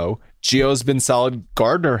so-so. Gio's been solid.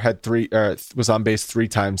 Gardner had was on base 3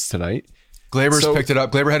 times tonight. Glaber's picked it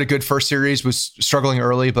up. Glaber had a good first series, was struggling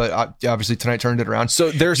early, but obviously tonight turned it around.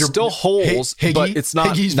 So there's still holes, but it's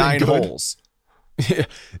not Higgy's 9 holes.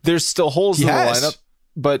 There's still holes in the lineup,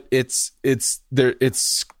 but it's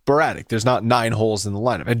sporadic. There's not 9 holes in the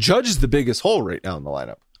lineup. And Judge is the biggest hole right now in the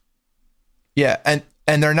lineup. Yeah, and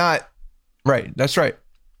they're not right. That's right.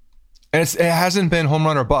 And it hasn't been home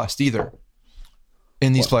run or bust either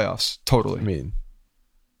in these playoffs. Totally. I mean,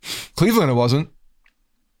 Cleveland, it wasn't.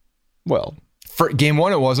 Well, for game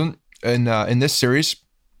 1, it wasn't in this series.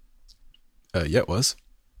 Yeah, it was.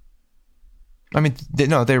 I mean,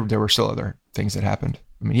 there were still other things that happened.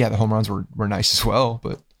 I mean, yeah, the home runs were nice as well,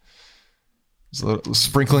 but it's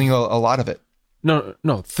sprinkling a lot of it. No.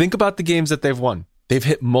 Think about the games that they've won. They've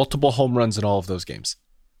hit multiple home runs in all of those games.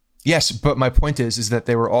 Yes, but my point is that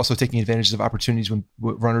they were also taking advantage of opportunities when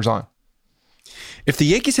runners on. If the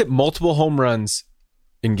Yankees hit multiple home runs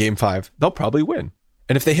in game 5, they'll probably win.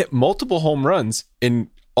 And if they hit multiple home runs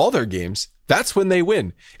in all their games, that's when they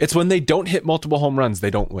win. It's when they don't hit multiple home runs,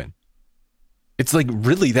 they don't win. It's like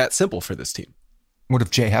really that simple for this team. What if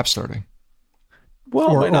J Happ starting?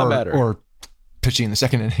 Well, it might not matter. Or pitching in the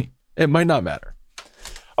second inning. It might not matter.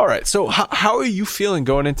 All right. So how are you feeling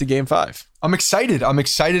going into Game 5? I'm excited. I'm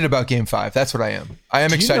excited about Game 5. That's what I am. I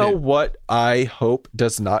am excited. You know what I hope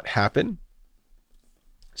does not happen?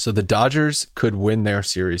 So the Dodgers could win their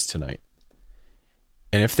series tonight.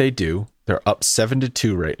 And if they do, they're up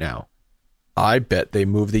 7-2 right now. I bet they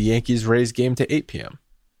move the Yankees-Rays game to 8 p.m.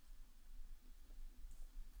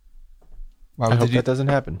 I hope that doesn't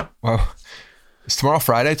happen. Well, is tomorrow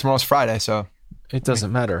Friday? Tomorrow's Friday, so it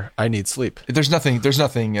doesn't matter. I need sleep. There's nothing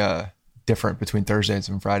different between Thursdays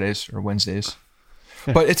and Fridays or Wednesdays.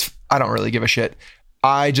 But I don't really give a shit.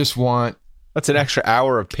 I just want... That's an extra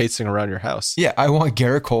hour of pacing around your house. Yeah, I want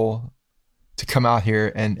Garrett Cole to come out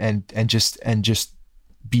here and just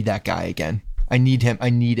be that guy again. I need him. I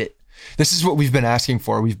need it. This is what we've been asking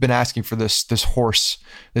for. We've been asking for this horse,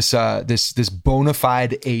 this bona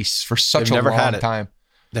fide ace for such a long time.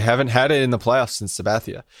 They haven't had it in the playoffs since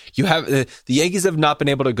Sabathia. The Yankees have not been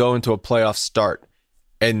able to go into a playoff start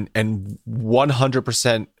and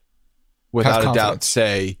 100% without a doubt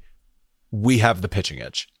say we have the pitching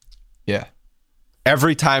edge. Yeah.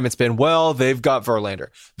 Every time it's been, well, they've got Verlander,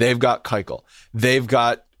 they've got Keuchel, they've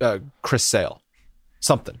got Chris Sale,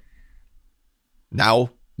 something.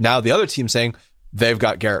 Now the other team's saying they've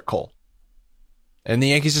got Garrett Cole. And the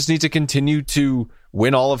Yankees just need to continue to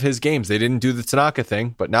win all of his games. They didn't do the Tanaka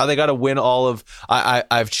thing, but now they got to win all of...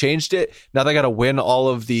 I've changed it. Now they got to win all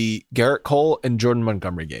of the Garrett Cole and Jordan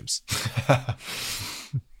Montgomery games.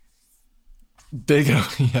 They go,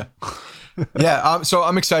 yeah. Yeah, so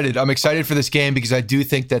I'm excited. I'm excited for this game because I do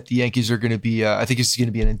think that the Yankees are going to be... I think it's going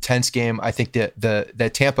to be an intense game. I think that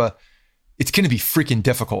that Tampa... It's going to be freaking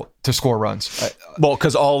difficult to score runs. Well,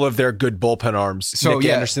 because all of their good bullpen arms. So Nick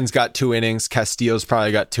Anderson's got 2 innings. Castillo's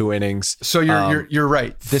probably got 2 innings. So you're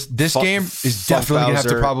right. This game is definitely going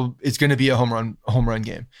to have to it's going to be a home run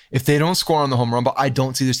game. If they don't score on the home run, but I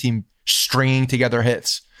don't see this team stringing together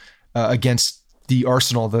hits against the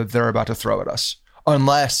arsenal that they're about to throw at us,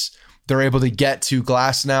 unless they're able to get to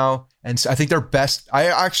Glasnow. And I think I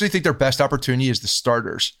actually think their best opportunity is the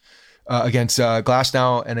starters. Against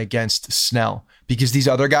Glasnow and against Snell, because these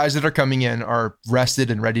other guys that are coming in are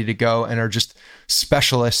rested and ready to go and are just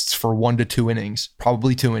specialists for 1 to 2 innings,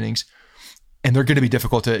 probably 2 innings, and they're going to be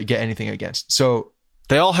difficult to get anything against. So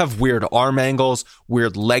they all have weird arm angles,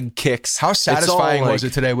 weird leg kicks. How satisfying was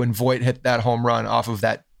it today when Voit hit that home run off of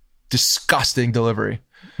that disgusting delivery?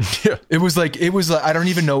 Yeah. It was like I don't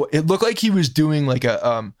even know. It looked like he was doing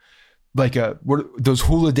those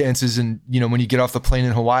hula dances, and when you get off the plane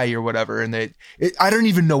in Hawaii or whatever, and I don't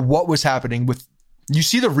even know what was happening with. You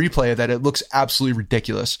see the replay of that; it looks absolutely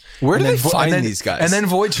ridiculous. Where do they find these guys? And then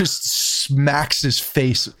Voit just smacks his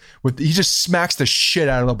face he just smacks the shit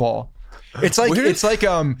out of the ball. It's like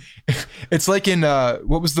in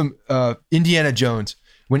what was the Indiana Jones.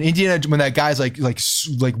 When that guy's like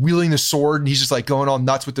wielding the sword and he's just like going all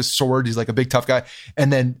nuts with the sword, he's like a big tough guy,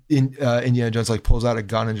 and then Indiana Jones like pulls out a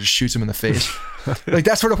gun and just shoots him in the face. Like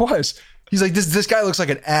that's what it was. He's like, this guy looks like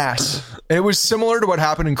an ass. And it was similar to what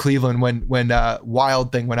happened in Cleveland when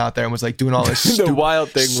Wild Thing went out there and was like doing all this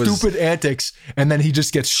stupid antics, and then he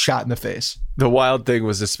just gets shot in the face. The Wild Thing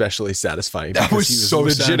was especially satisfying because he was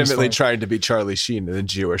legitimately trying to be Charlie Sheen, and then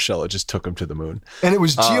Gio Urshela just took him to the moon. And it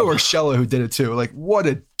was Gio Urshela who did it too. Like, what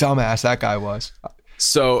a dumbass that guy was.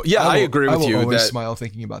 So yeah, I agree with you. I always smile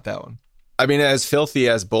thinking about that one. I mean, as filthy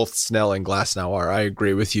as both Snell and Glasnow are, I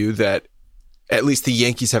agree with you that at least the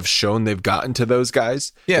Yankees have shown they've gotten to those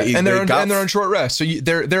guys. Yeah, and they're on short rest, so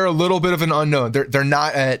they're a little bit of an unknown. They're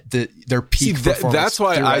not at their peak performance. That's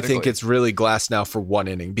why I think it's really Glasnow for 1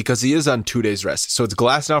 inning, because he is on 2 days rest. So it's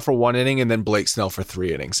Glasnow for 1 inning and then Blake Snell for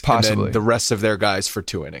 3 innings, possibly, and then the rest of their guys for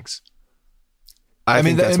 2 innings. I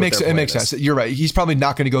mean, it makes sense. You're right. He's probably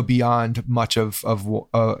not going to go beyond much of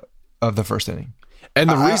the first inning. And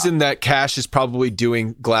the reason that Cash is probably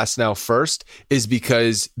doing Glasnow first is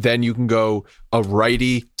because then you can go a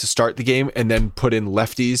righty to start the game and then put in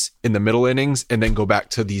lefties in the middle innings and then go back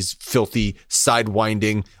to these filthy,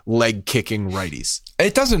 sidewinding, leg-kicking righties.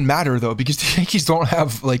 It doesn't matter, though, because the Yankees don't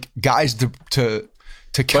have like guys to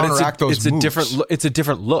counteract those moves. It's a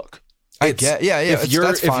different look. If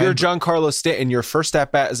you're Giancarlo Stanton, your first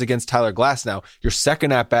at bat is against Tyler Glasnow. Your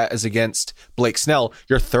second at bat is against Blake Snell.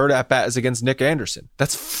 Your third at bat is against Nick Anderson.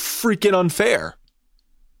 That's freaking unfair.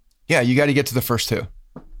 Yeah, you got to get to the first 2.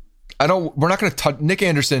 We're not going to touch. Nick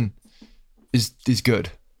Anderson is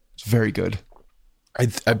good. It's very good.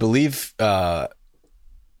 I believe he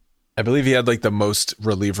had like the most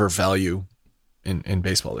reliever value in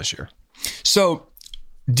baseball this year. So,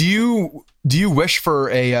 do you wish for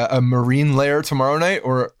a marine layer tomorrow night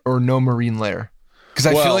or no marine layer? Because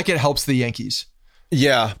I feel like it helps the Yankees.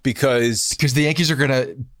 Yeah, because the Yankees are going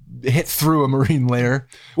to hit through a marine layer.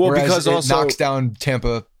 Well, because it also knocks down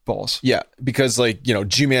Tampa balls. Yeah, because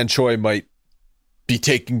G-Man Choi might be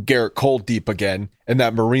taking Garrett Cole deep again, and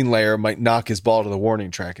that marine layer might knock his ball to the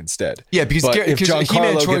warning track instead. Yeah, because if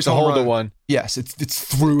Giancarlo gets a hold of one, yes, it's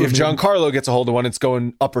through. If Giancarlo gets a hold of one, it's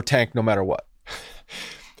going upper tank no matter what.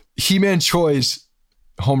 He-Man Choi's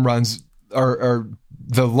home runs are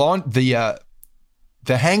the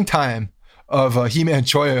hang time of a He-Man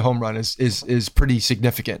Choi home run is pretty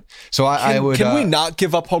significant. So I would. Can we not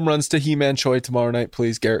give up home runs to He-Man Choi tomorrow night,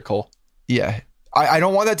 please, Garrett Cole? Yeah, I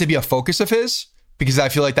don't want that to be a focus of his, because I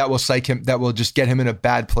feel like that will psych him. That will just get him in a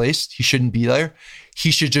bad place. He shouldn't be there.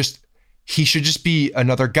 He should just be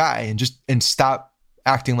another guy and stop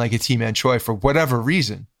acting like it's He-Man Choi for whatever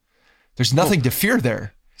reason. There's nothing to fear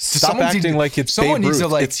there. Stop acting like it's Babe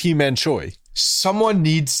Ruth. It's He-Man Choi. Someone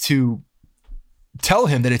needs to tell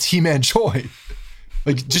him that it's He-Man Choi.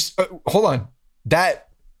 Like, just hold on.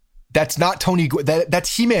 That's not Tony.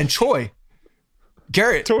 That's He-Man Choi.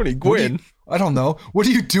 Garrett. Tony Gwynn. I don't know. What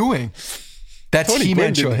are you doing? That's Tony He-Man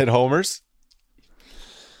Gwynn Choi. didn't hit homers.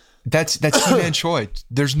 That's He-Man Choi.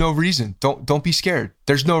 There's no reason. Don't be scared.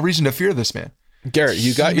 There's no reason to fear this man. Garrett,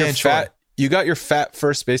 you got He-Man Choi. You got your fat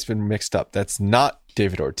first baseman mixed up. That's not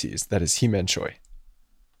David Ortiz. That is He-Man Choi.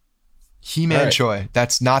 He-Man Choi.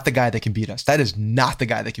 That's not the guy that can beat us. That is not the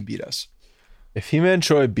guy that can beat us. If He-Man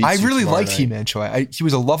Choi beats I really liked night, He-Man Choi. He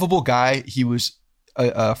was a lovable guy. He was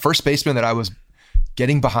a first baseman that I was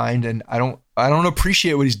getting behind, and I don't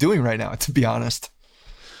appreciate what he's doing right now, to be honest.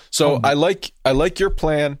 So I like your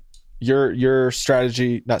plan, your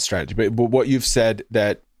strategy, not strategy, but what you've said,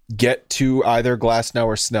 that get to either Glasnow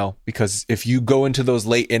or Snell, because if you go into those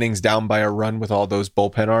late innings down by a run with all those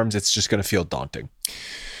bullpen arms, it's just going to feel daunting.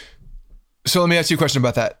 So let me ask you a question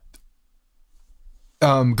about that.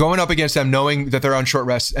 Going up against them, knowing that they're on short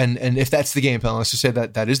rest, and if that's the game plan, let's just say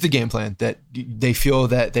that is the game plan, that they feel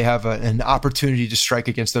that they have an opportunity to strike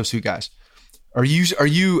against those two guys. Are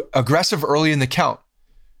you aggressive early in the count?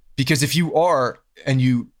 Because if you are, and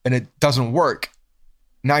it doesn't work,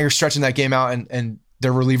 now you're stretching that game out, and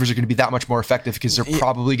their relievers are going to be that much more effective, because they're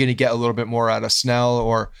probably going to get a little bit more out of Snell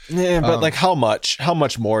or... Yeah, but like how much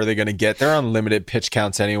more are they going to get? They're on limited pitch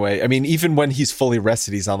counts anyway. I mean, even when he's fully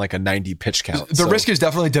rested, he's on like a 90 pitch count. The risk is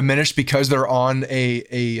definitely diminished because they're on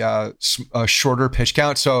a shorter pitch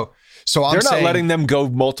count. So they're not letting them go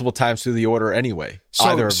multiple times through the order anyway.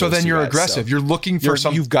 So then you're aggressive. You're looking for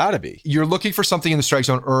something. You've got to be. You're looking for something in the strike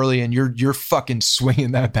zone early, and you're fucking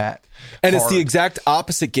swinging that bat. And hard. It's the exact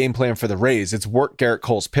opposite game plan for the Rays. It's work Garrett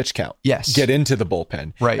Cole's pitch count. Yes. Get into the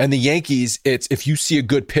bullpen. Right. And the Yankees, it's if you see a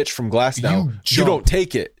good pitch from Glasnow, you don't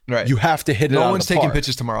take it. Right. You have to hit it. No one's taking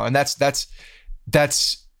pitches tomorrow, and that's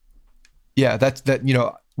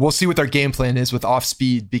we'll see what their game plan is with off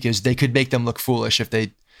speed, because they could make them look foolish if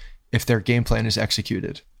their game plan is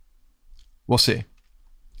executed. We'll see.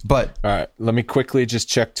 But all right, let me quickly just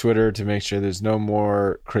check Twitter to make sure there's no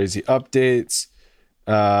more crazy updates.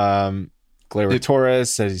 Gleyber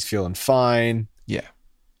Torres says he's feeling fine. Yeah.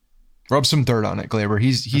 Rub some dirt on it, Gleyber.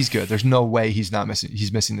 He's good. There's no way he's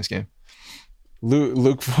missing this game.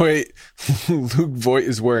 Luke Voigt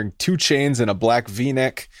is wearing 2 chains and a black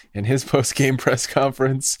V-neck in his post-game press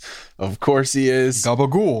conference. Of course he is.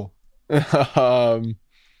 Gabagool.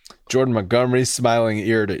 Jordan Montgomery smiling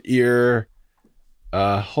ear to ear.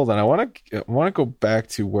 Hold on, I want to go back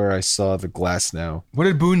to where I saw the Glasnow. What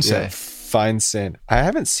did Boone say? Fine sand. I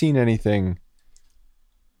haven't seen anything.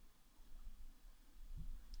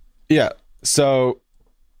 Yeah. So,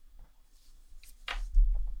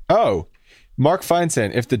 Mark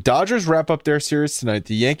Feinsand. If the Dodgers wrap up their series tonight,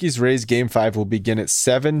 the Yankees-Rays Game 5 will begin at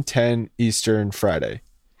 7:10 Eastern Friday.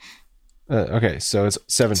 Okay, so it's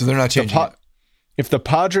 7. So they're not changing it. If the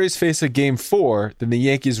Padres face a Game 4, then the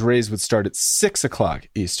Yankees-Rays would start at 6 o'clock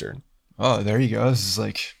Eastern. Oh, there you go. This is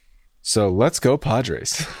like... So let's go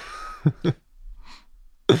Padres.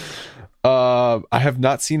 I have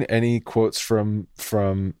not seen any quotes from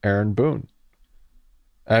Aaron Boone.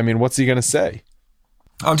 I mean, what's he going to say?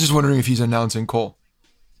 I'm just wondering if he's announcing Cole.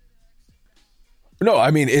 No,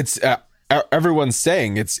 I mean, it's everyone's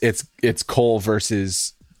saying it's Cole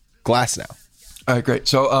versus Glasnow. All right, great.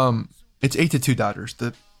 So it's 8-2 Dodgers.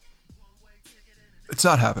 It's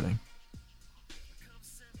not happening.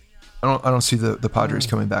 I don't see the Padres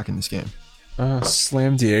coming back in this game.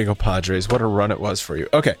 Slam Diego Padres. What a run it was for you.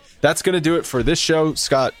 Okay, that's going to do it for this show.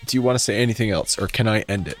 Scott, do you want to say anything else, or can I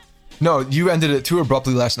end it? No, you ended it too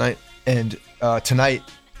abruptly last night, and tonight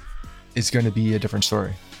is going to be a different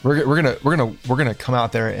story. We're gonna come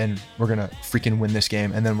out there and we're gonna freaking win this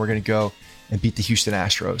game, and then we're gonna go and beat the Houston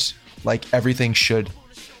Astros like everything should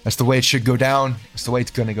That's the way it should go down. That's the way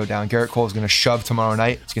it's going to go down. Garrett Cole is going to shove tomorrow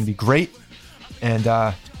night. It's going to be great. And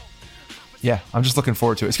yeah, I'm just looking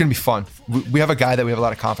forward to it. It's going to be fun. We have a guy that we have a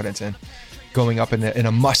lot of confidence in going up in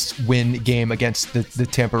a must-win game against the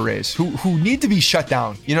Tampa Rays, who need to be shut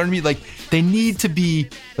down. You know what I mean? Like, they need to be,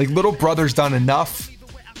 like, little brother's done enough.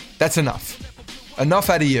 That's enough. Enough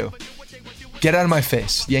out of you. Get out of my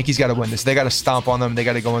face. The Yankees got to win this. They got to stomp on them. They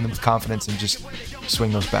got to go in with confidence and just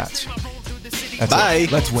swing those bats. That's Bye.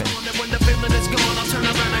 It. Let's win.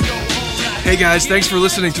 Hey guys, thanks for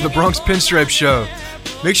listening to the Bronx Pinstripe Show.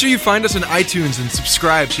 Make sure you find us on iTunes and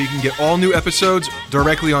subscribe so you can get all new episodes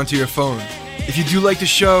directly onto your phone. If you do like the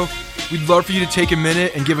show, we'd love for you to take a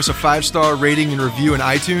minute and give us a 5-star rating and review in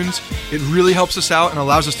iTunes. It really helps us out and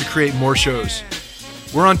allows us to create more shows.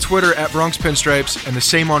 We're on Twitter at Bronx Pinstripes and the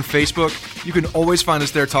same on Facebook. You can always find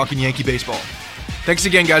us there talking Yankee baseball. Thanks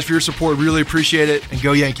again, guys, for your support. Really appreciate it, and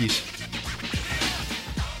go Yankees.